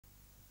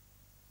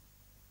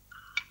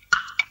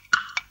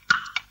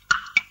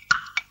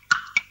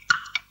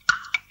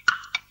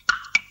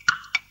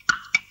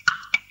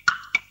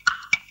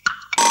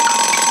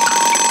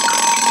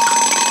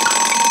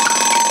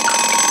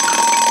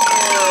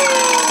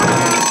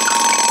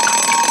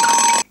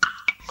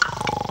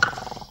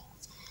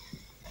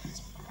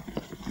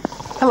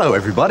Hello,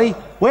 everybody.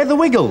 We're the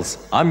Wiggles.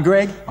 I'm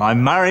Greg.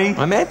 I'm Murray.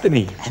 I'm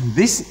Anthony. And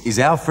this is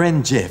our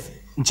friend Jeff.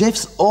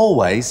 Jeff's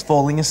always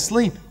falling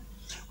asleep.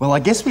 Well, I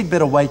guess we'd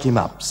better wake him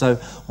up. So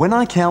when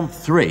I count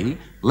 3,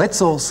 let's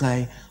all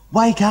say,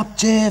 "Wake up,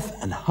 Jeff,"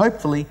 and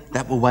hopefully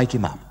that will wake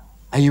him up.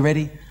 Are you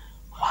ready?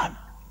 1,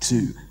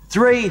 2,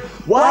 3.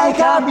 Wake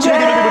up,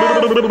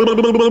 Jeff!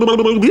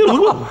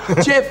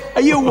 Jeff,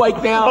 are you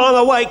awake now? I'm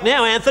awake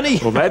now, Anthony.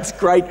 Well, that's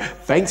great.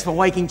 Thanks for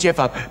waking Jeff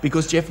up.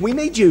 Because, Jeff, we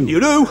need you. You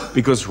do?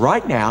 Because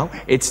right now,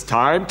 it's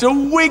time to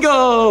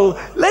wiggle.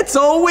 Let's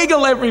all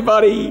wiggle,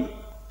 everybody.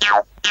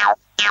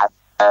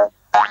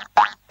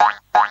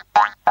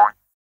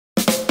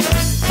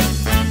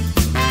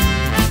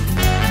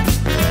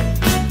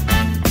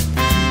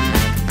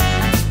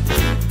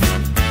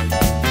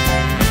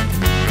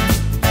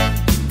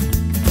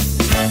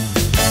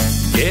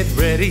 Get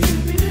ready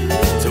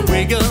to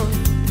wiggle.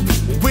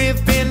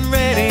 We've been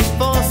ready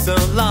for so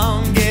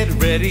long. Get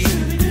ready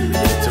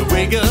to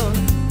wiggle.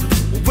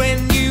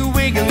 When you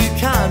wiggle, you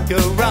can't go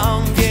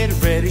wrong. Get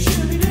ready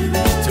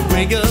to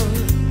wiggle.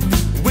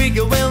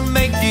 Wiggle will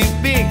make you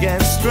big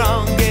and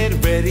strong. Get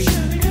ready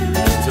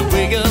to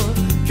wiggle.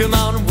 Come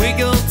on,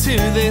 wiggle to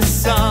this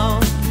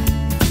song.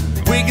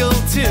 Wiggle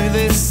to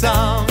this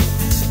song.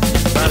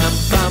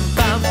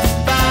 Ba-dum-bum-bum,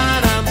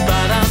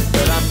 ba-dum-ba-dum,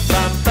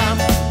 ba-dum-bum-bum.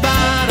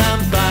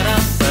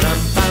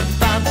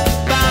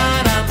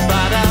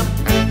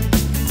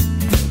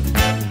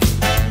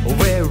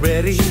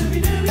 Ready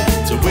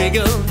to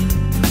wiggle.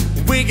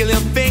 Wiggle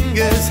your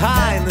fingers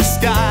high in the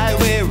sky.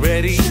 We're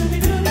ready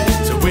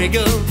to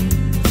wiggle.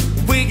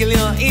 Wiggle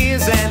your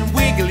ears and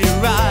wiggle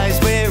your eyes.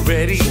 We're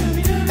ready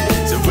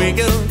to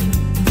wiggle.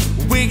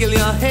 Wiggle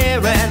your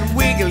hair and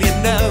wiggle your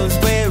nose.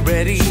 We're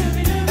ready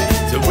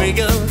to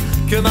wiggle.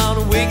 Come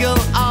on, wiggle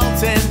all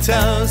 10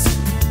 toes.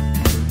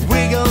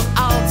 Wiggle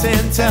all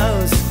 10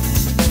 toes.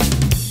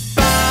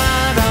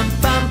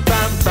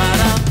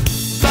 Ba-dum-bum-bum-ba-dum.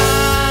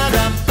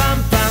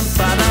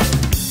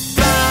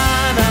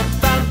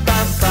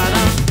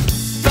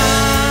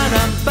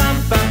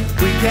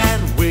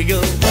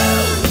 Wiggle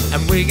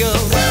and wiggle,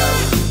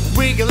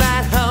 wiggle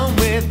at home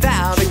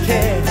without a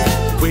care.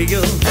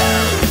 Wiggle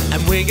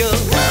and wiggle,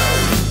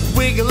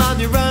 wiggle on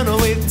your own or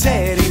with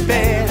teddy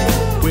bear.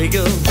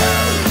 Wiggle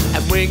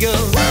and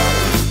wiggle,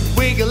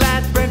 wiggle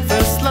at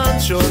breakfast,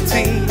 lunch or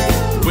tea.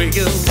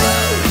 Wiggle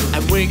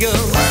and wiggle,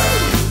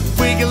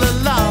 wiggle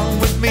along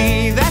with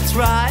me. That's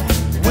right,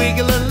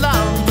 wiggle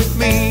along with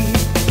me.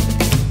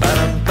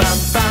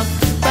 Ba-dum-bum-bum,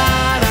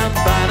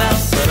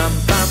 ba-dum-ba-dum,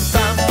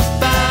 ba-dum-bum-bum.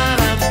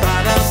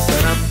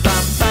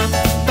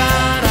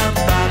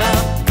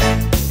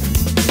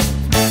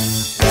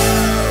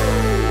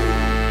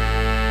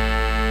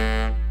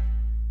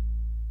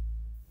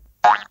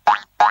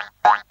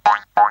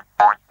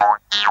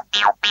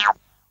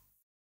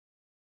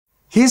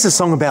 Here's a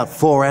song about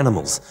 4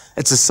 animals.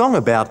 It's a song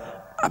about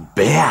a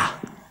bear,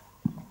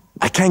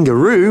 a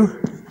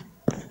kangaroo,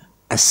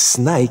 a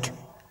snake,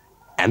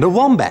 and a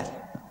wombat.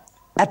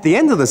 At the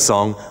end of the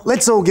song,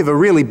 let's all give a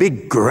really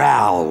big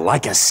growl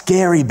like a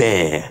scary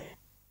bear.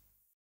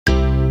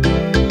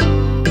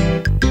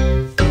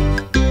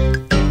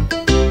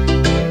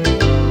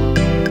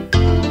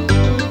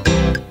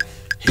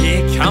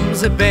 Here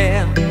comes a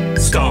bear,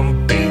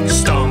 stomping,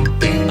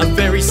 stomping, a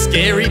very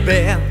scary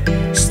bear,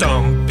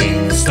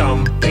 stomping,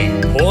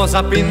 stomping, paws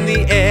up in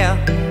the air,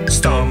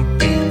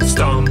 stomping,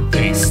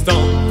 stomping,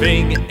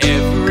 stomping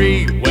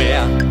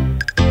everywhere.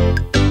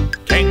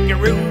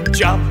 Kangaroo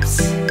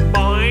jumps,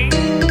 boing,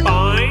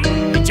 boing,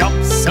 he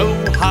jumps so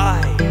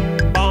high,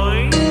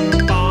 boing,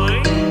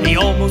 boing, he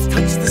almost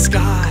touched the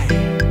sky,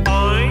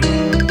 boing,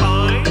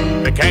 boing,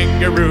 the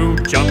kangaroo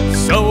jumps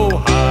so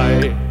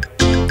high.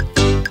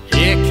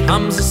 Here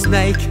comes a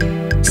snake,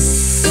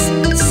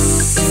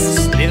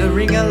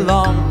 slithering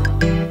along.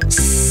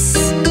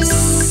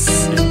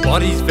 His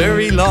body's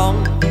very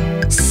long.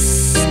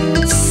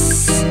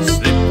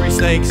 Slippery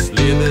snake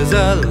slithers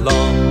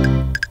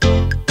along.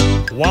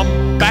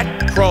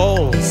 Wombat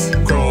crawls,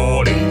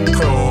 crawling,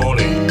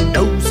 crawling,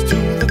 nose to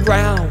the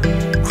ground,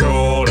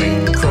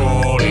 crawling,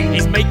 crawling.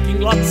 He's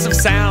making lots of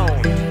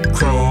sound,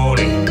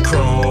 crawling,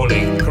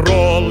 crawling,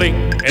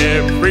 crawling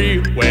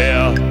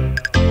everywhere.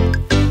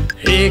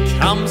 Here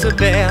comes a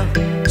bear,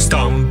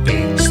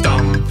 stomping,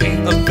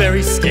 stomping, a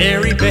very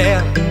scary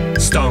bear,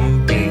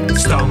 stomping,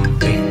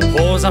 stomping,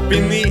 paws up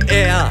in the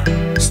air,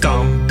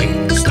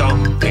 stomping,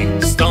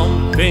 stomping,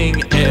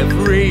 stomping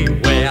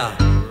everywhere.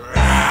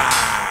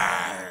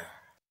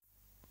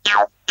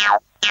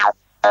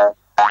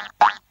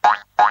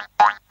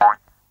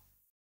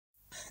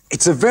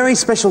 It's a very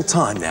special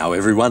time now,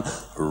 everyone.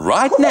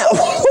 Right now.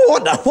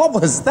 What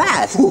was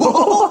that?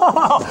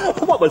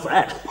 What was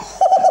that?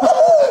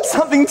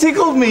 Something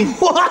tickled me.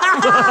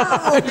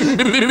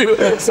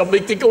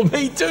 Something tickled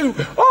me too.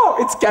 Oh,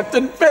 it's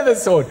Captain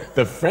Feathersword,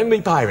 the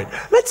friendly pirate.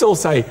 Let's all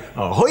say,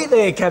 ahoy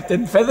there,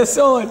 Captain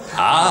Feathersword.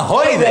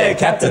 Ahoy there,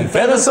 Captain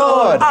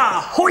Feathersword.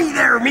 Ahoy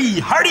there, me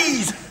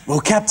hearties!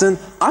 Well, Captain,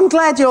 I'm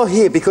glad you're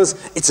here because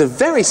it's a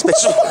very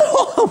special...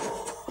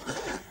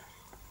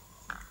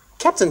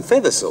 Captain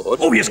Feathersword.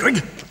 Oh, yes,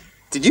 Greg.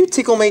 Did you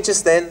tickle me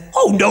just then?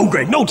 Oh, no,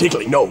 Greg, no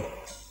tickling, no.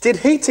 Did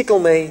he tickle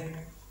me?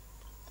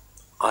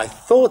 I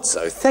thought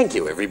so. Thank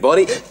you,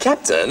 everybody.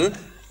 Captain,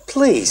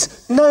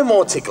 please, no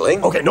more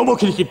tickling. Okay, no more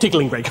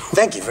tickling, Greg.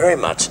 Thank you very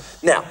much.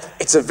 Now,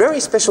 it's a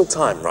very special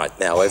time right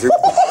now,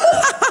 everybody.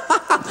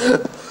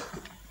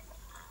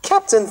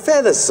 Captain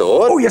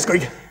Feathersword. Oh, yes,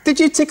 Greg. Did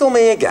you tickle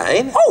me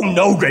again? Oh,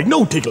 no, Greg,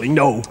 no tickling,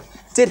 no.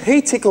 Did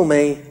he tickle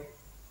me?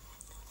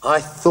 I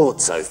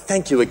thought so.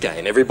 Thank you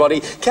again,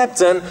 everybody.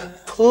 Captain,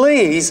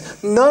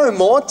 please, no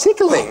more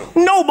tickling.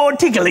 No more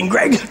tickling,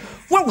 Greg.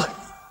 Well,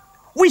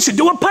 we should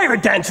do a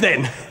pirate dance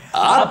then.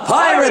 A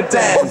pirate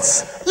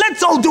dance!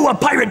 Let's all do a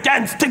pirate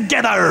dance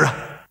together.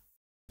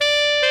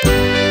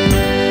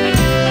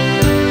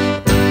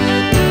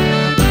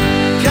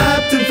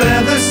 Captain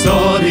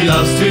Feathersword, he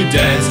loves to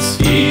dance.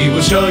 He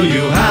will show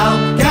you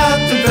how.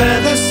 Captain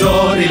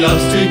Feathersword, he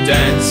loves to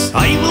dance.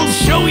 I will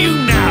show you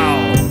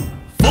now.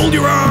 Fold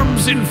your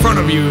arms in front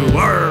of you.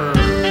 Arr.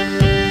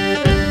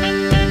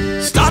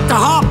 Start to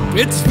hop.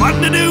 It's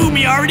fun to do,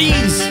 me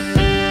hearties.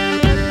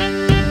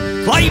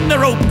 Climb the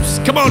ropes.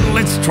 Come on,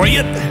 let's try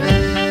it.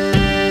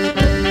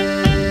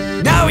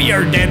 Now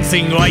you're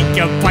dancing like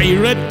a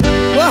pirate.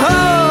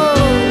 Whoa!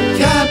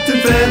 Captain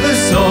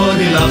Feathersword,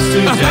 he loves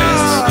to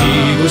dance.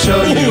 He will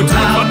show you it's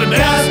how. fun to dance.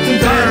 Captain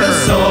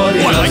Feathersword,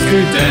 he Oh, I loves like to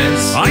it.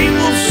 dance. I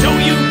will show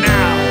you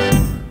now.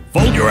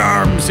 Fold your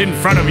arms in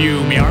front of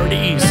you, me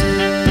hearties.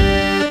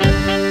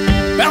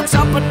 Bounce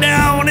up and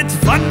down, it's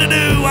fun to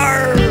do.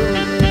 Arr.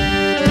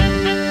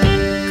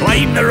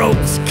 Climb the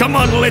ropes, come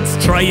on, let's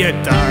try it.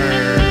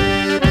 Arr.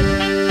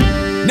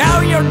 Now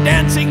you're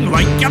dancing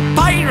like a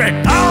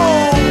pirate.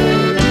 Oh!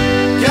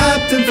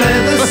 Captain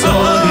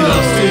Feathersword, he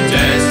loves to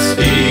dance.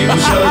 He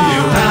will show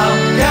you how.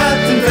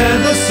 Captain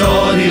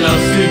Feathersword, he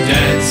loves to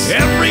dance.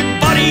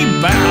 Everybody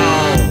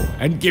bow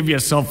and give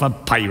yourself a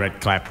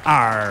pirate clap.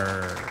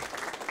 Arr.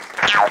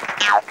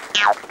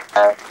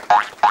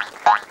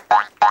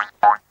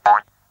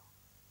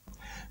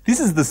 This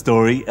is the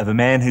story of a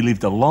man who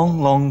lived a long,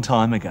 long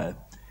time ago.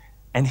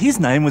 And his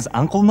name was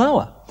Uncle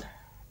Noah.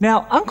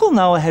 Now, Uncle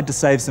Noah had to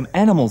save some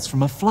animals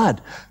from a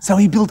flood, so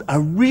he built a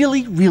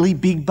really, really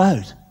big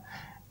boat.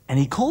 And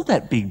he called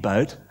that big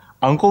boat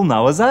Uncle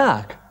Noah's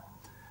Ark.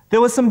 There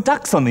were some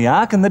ducks on the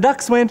ark, and the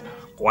ducks went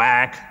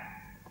quack.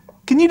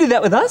 Can you do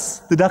that with us?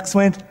 The ducks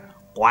went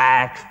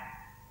quack.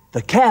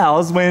 The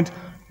cows went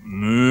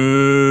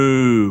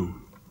moo.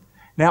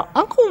 Now,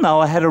 Uncle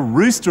Noah had a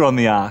rooster on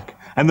the ark,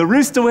 and the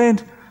rooster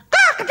went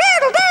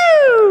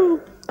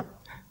cock-a-doodle-doo.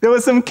 There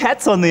were some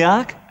cats on the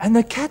ark, and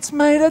the cats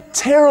made a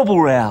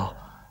terrible row.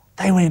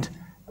 They went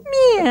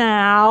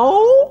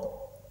meow.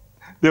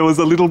 There was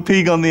a little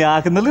pig on the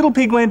ark, and the little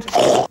pig went...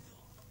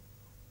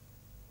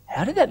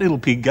 How did that little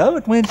pig go?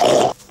 It went...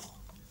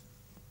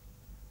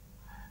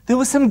 There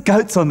were some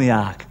goats on the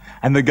ark,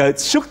 and the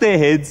goats shook their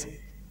heads,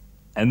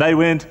 and they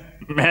went...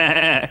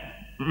 Meh,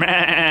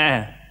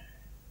 meh.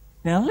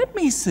 Now, let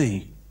me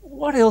see.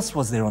 What else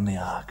was there on the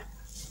ark?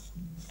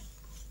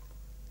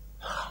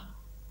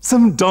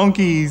 Some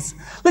donkeys.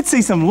 Let's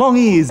see some long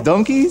ears,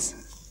 donkeys.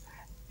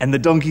 And the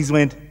donkeys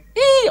went...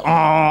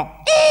 ee-aw,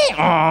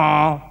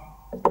 ee-aw.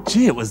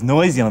 Gee, it was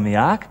noisy on the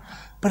ark,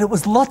 but it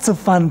was lots of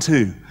fun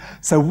too.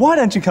 So why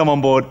don't you come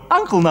on board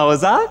Uncle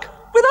Noah's Ark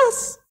with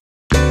us?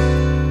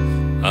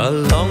 A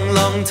long,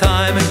 long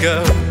time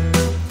ago,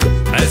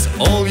 as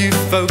all you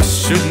folks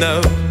should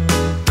know,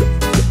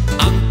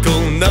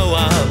 Uncle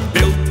Noah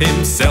built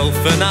himself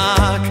an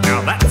ark.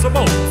 Now that's a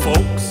boat,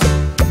 folks.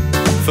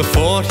 For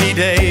 40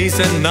 days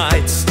and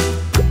nights,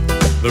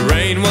 the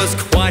rain was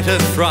quite a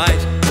fright.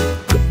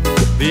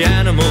 The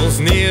animals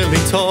nearly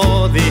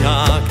tore the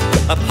ark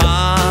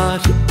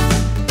apart.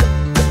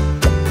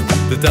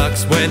 The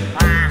ducks went,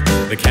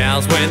 the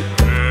cows went,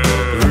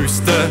 the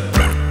rooster.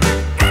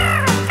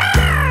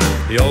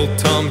 The old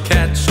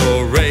tomcat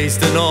sure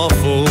raised an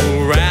awful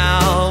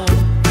row.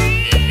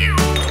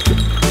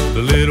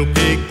 The little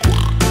pig,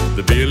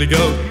 the billy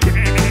goat,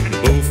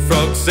 the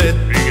bullfrog said,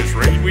 Biggest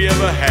rain we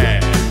ever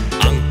had.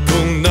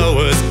 Uncle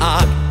Noah's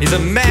Ark is a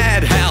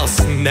madhouse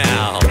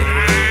now.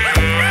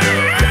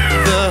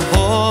 The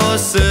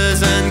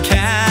horses and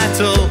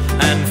cattle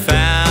and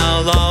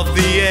fowl of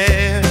the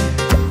air,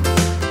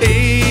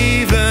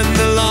 even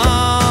the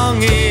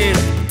long-eared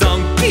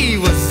donkey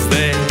was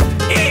there.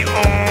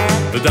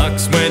 The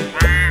ducks went,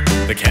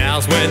 the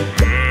cows went,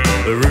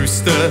 the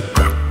rooster.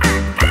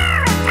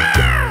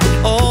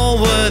 All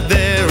were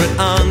there at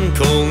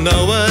Uncle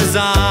Noah's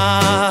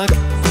Ark.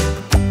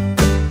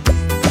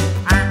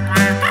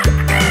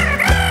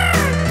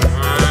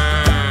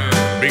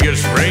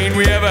 Biggest rain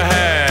we ever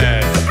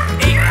had.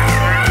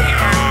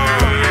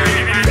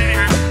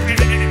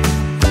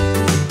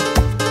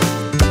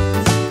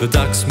 The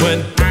ducks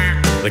went,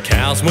 the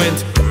cows went,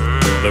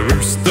 the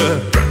rooster.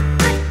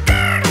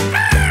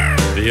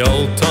 The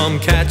old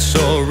tomcat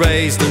sure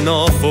raised an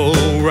awful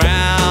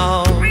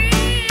row.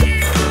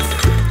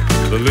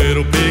 The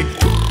little pig,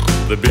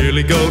 the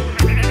billy goat,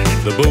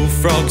 the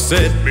bullfrog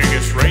said,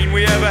 Biggest rain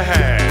we ever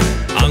had.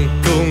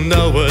 Uncle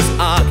Noah's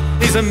Ark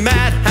is a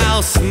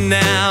madhouse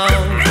now.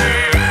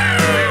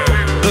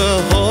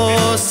 The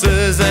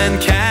horses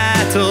and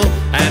cattle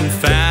and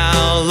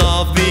fowl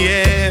of the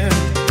air,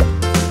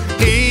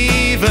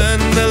 even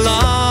the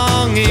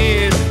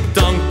long-eared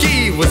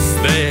donkey was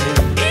there.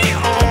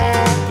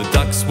 The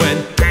ducks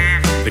went,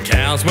 the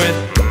cows went,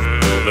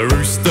 the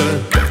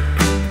rooster,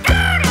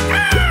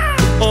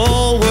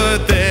 all were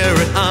there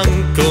at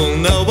Uncle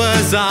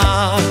Noah's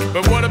Ark.